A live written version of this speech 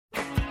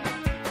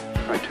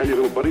I tell you,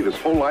 little buddy, this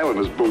whole island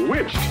is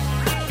bewitched.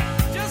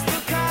 Just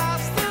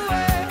across the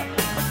way,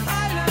 an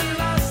island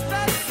lost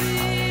at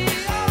sea.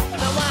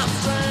 Now I'm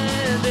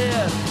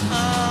stranded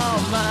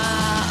on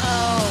my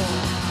own.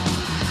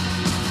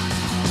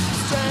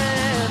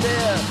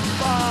 Stranded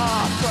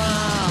far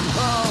from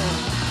home.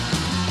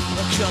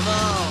 Come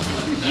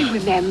on. You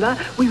remember,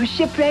 we were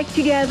shipwrecked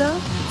together.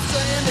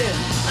 Stranded,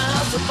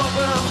 I'm so far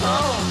from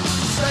home.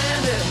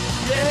 Stranded,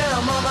 yeah,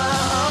 I'm on my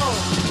own.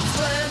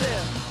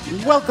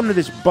 Stranded. Welcome to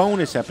this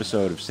bonus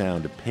episode of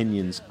Sound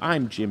Opinions.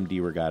 I'm Jim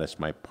DeRogatis.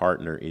 My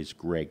partner is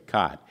Greg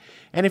Kot.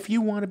 And if you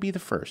want to be the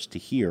first to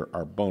hear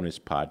our bonus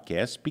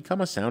podcast,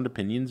 become a Sound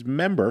Opinions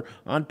member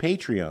on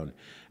Patreon.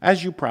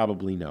 As you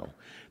probably know,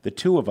 the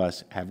two of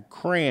us have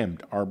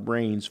crammed our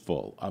brains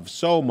full of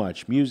so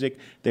much music,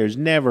 there's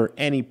never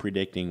any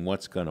predicting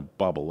what's going to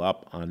bubble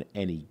up on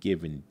any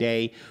given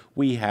day.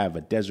 We have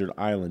a desert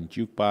island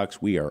jukebox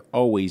we are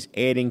always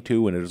adding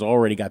to, and it has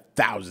already got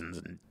thousands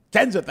and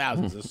tens of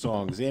thousands of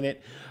songs in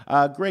it.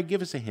 Greg,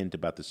 give us a hint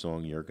about the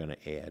song you're going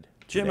to add.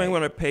 Jim, today. I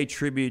want to pay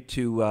tribute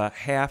to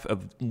half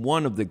of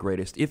one of the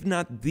greatest, if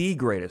not the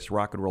greatest,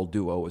 rock and roll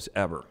duos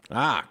ever.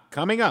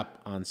 Coming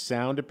up on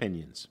Sound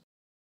Opinions.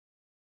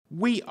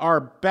 We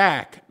are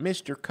back,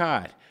 Mr.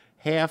 Kot.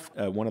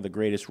 One of the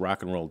greatest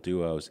rock and roll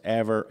duos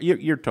ever.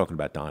 You're talking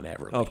about Don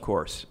Everly. Of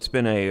course. It's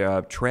been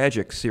a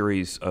tragic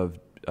series of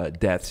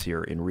deaths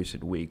here in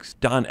recent weeks.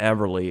 Don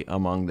Everly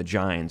among the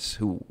giants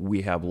who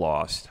we have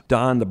lost.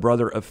 Don, the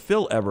brother of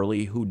Phil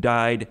Everly, who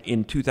died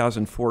in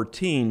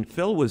 2014.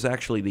 Phil was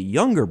actually the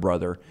younger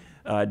brother,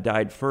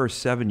 died first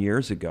 7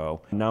 years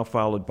ago, now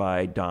followed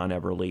by Don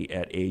Everly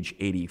at age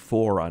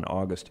 84 on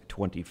August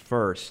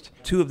 21st.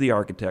 Two of the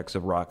architects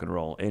of rock and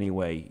roll, any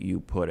way you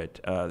put it,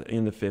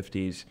 in the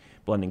 50s,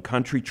 blending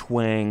country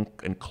twang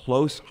and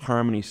close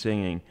harmony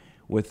singing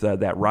with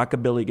that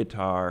rockabilly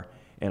guitar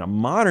and a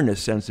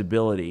modernist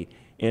sensibility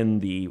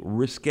in the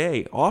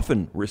risque,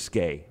 often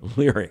risque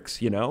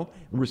lyrics,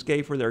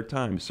 risque for their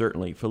time,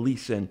 certainly.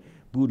 Felice and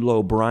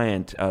Boudleaux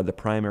Bryant, the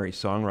primary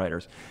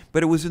songwriters.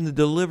 But it was in the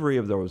delivery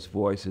of those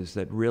voices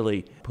that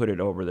really put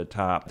it over the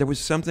top. There was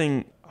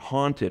something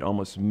haunted,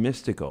 almost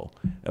mystical,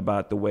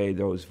 about the way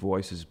those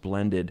voices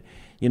blended.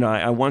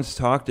 I once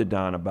talked to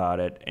Don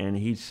about it, and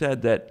he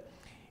said that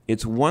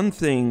it's one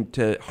thing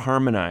to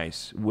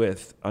harmonize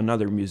with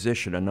another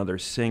musician, another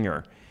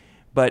singer,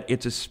 but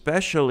it's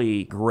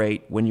especially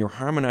great when you're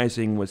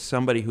harmonizing with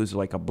somebody who's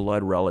like a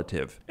blood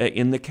relative.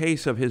 In the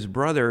case of his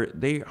brother,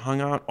 they hung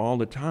out all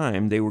the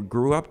time. They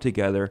grew up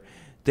together.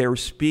 They were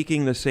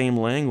speaking the same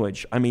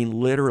language. I mean,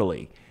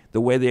 literally.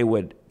 The way they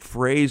would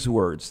phrase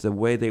words, the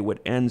way they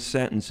would end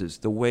sentences,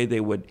 the way they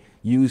would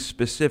use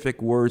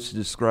specific words to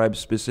describe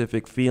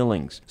specific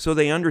feelings. So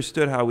they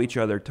understood how each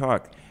other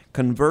talked.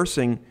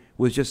 Conversing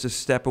was just a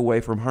step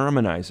away from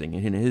harmonizing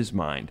in his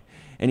mind.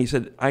 And he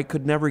said, I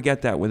could never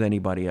get that with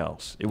anybody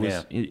else. It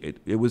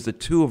was the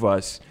two of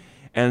us,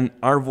 and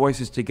our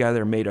voices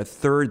together made a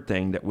third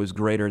thing that was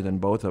greater than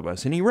both of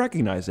us. And he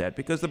recognized that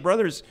because the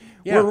brothers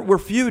were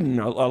feuding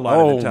a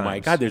lot of the times. Oh, my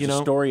God. There's a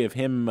story of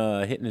him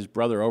hitting his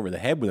brother over the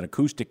head with an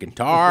acoustic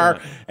guitar.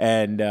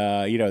 And,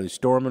 they're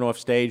storming off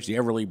stage. The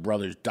Everly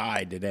brothers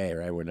died today,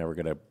 right? We're never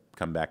going to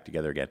come back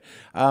together again.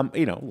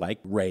 Like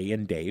Ray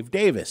and Dave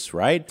Davis,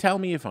 right? Tell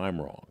me if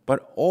I'm wrong.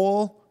 But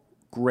all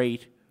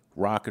great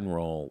rock and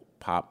roll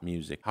pop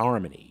music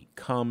harmony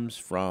comes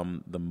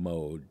from the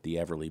mode the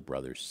Everly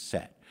brothers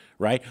set,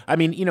 right? I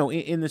mean,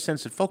 in the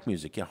sense of folk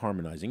music,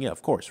 harmonizing,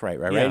 of course, right?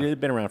 Yeah. It's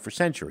been around for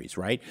centuries,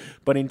 right?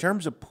 But in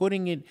terms of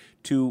putting it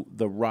to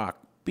the rock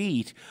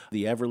beat,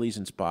 the Everlys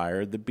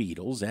inspired the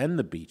Beatles and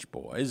the Beach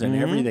Boys, and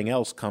everything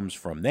else comes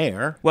from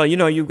there. Well,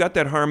 you've got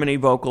that harmony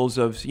vocals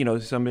of,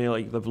 somebody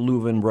like the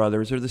Louvin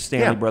brothers or the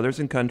Stanley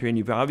brothers in country, and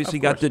you've obviously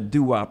got the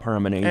doo-wop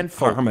harmony and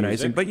folk harmonizing.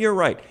 music. But you're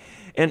right.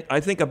 And I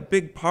think a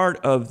big part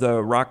of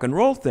the rock and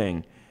roll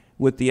thing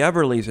with the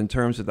Everlys in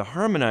terms of the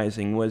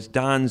harmonizing was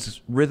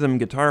Don's rhythm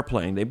guitar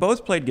playing. They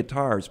both played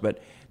guitars,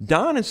 but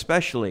Don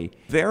especially,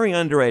 very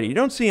underrated. You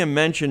don't see him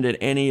mentioned at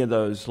any of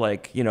those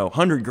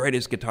 100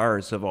 greatest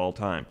guitarists of all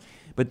time.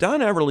 But Don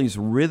Everly's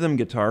rhythm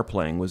guitar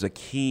playing was a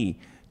key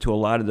to a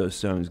lot of those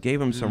songs,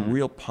 gave him some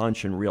real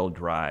punch and real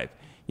drive.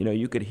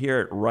 You could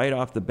hear it right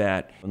off the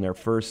bat in their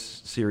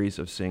first series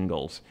of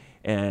singles.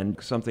 And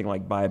something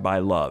like Bye Bye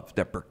Love,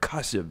 that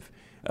percussive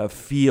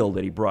feel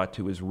that he brought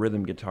to his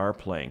rhythm guitar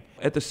playing.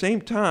 At the same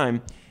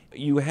time,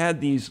 you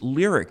had these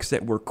lyrics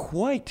that were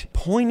quite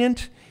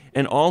poignant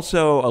and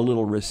also a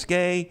little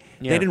risque.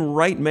 They didn't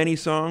write many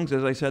songs.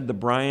 As I said, the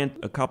Bryant,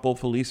 a couple,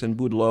 Felice and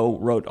Boudleaux,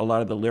 wrote a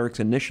lot of the lyrics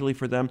initially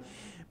for them.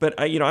 But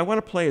I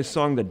want to play a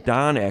song that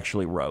Don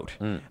actually wrote,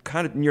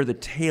 kind of near the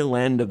tail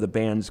end of the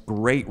band's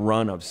great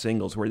run of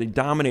singles, where they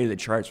dominated the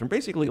charts from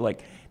basically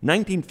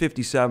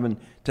 1957 to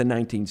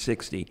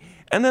 1960.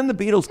 And then the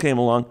Beatles came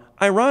along,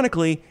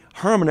 ironically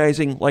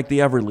harmonizing like the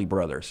Everly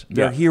brothers.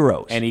 They're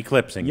heroes. And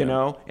eclipsing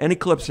them. And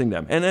eclipsing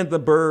them. And then the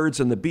Byrds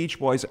and the Beach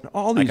Boys and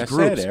all these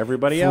groups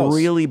everybody else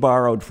really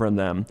borrowed from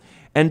them.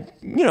 And,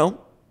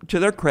 to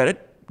their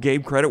credit,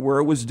 gave credit where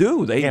it was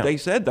due. They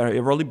said the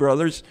Everly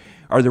Brothers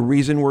are the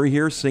reason we're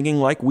here singing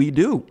like we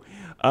do.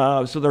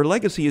 So their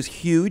legacy is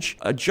huge,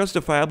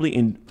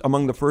 justifiably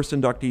among the first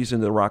inductees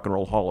into the Rock and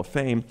Roll Hall of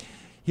Fame.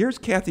 Here's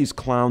Kathy's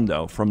Clown,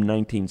 though, from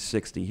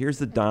 1960. Here's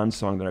the Don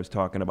song that I was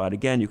talking about.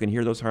 Again, you can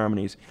hear those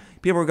harmonies.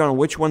 People are going,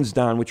 which one's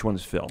Don, which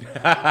one's Phil?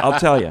 I'll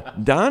tell you.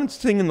 Don's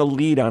singing the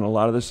lead on a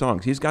lot of the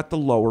songs. He's got the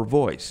lower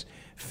voice.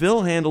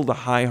 Phil handled the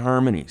high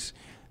harmonies.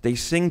 They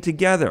sing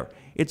together.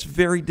 It's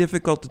very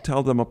difficult to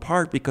tell them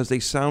apart because they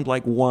sound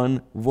like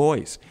one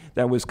voice.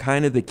 That was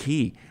kind of the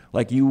key.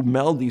 Like you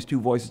meld these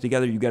two voices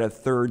together, you get a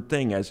third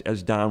thing,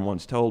 as Don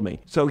once told me.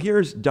 So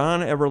here's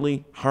Don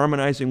Everly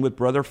harmonizing with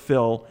Brother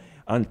Phil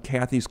on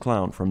Kathy's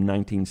Clown from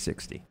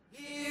 1960.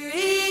 Here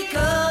he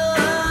comes,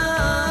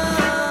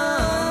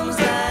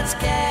 that's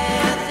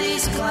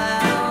Kathy's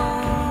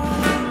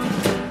clown.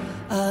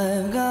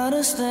 I've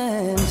gotta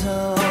stand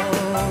tall.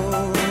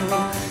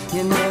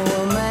 You know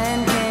a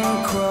man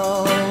can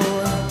crawl.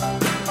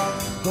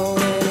 Oh,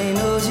 and he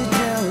knows you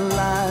tell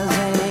lies,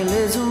 and he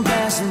lives when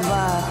passing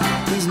by.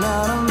 He's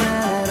not a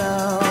man at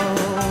all.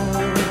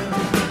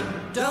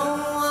 Don't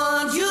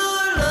want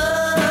your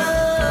love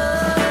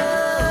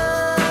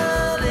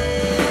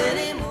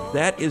anymore.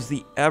 That is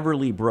the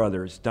Everly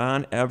Brothers.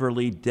 Don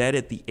Everly, dead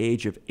at the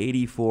age of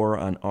 84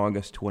 on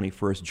August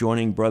 21st,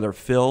 joining Brother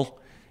Phil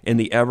in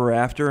the Ever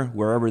After,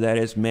 wherever that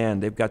is.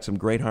 Man, they've got some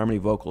great harmony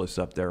vocalists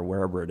up there,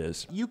 wherever it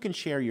is. You can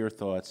share your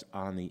thoughts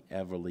on the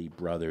Everly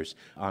Brothers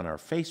on our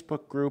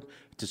Facebook group.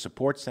 To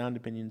support Sound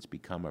Opinions,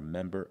 become a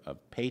member of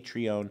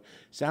Patreon.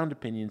 Sound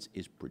Opinions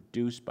is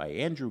produced by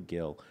Andrew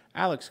Gill,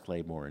 Alex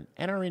Claiborne,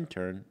 and our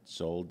intern,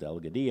 Sol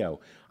Delgadillo.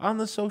 On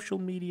the social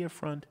media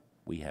front,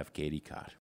 we have Katie Cott.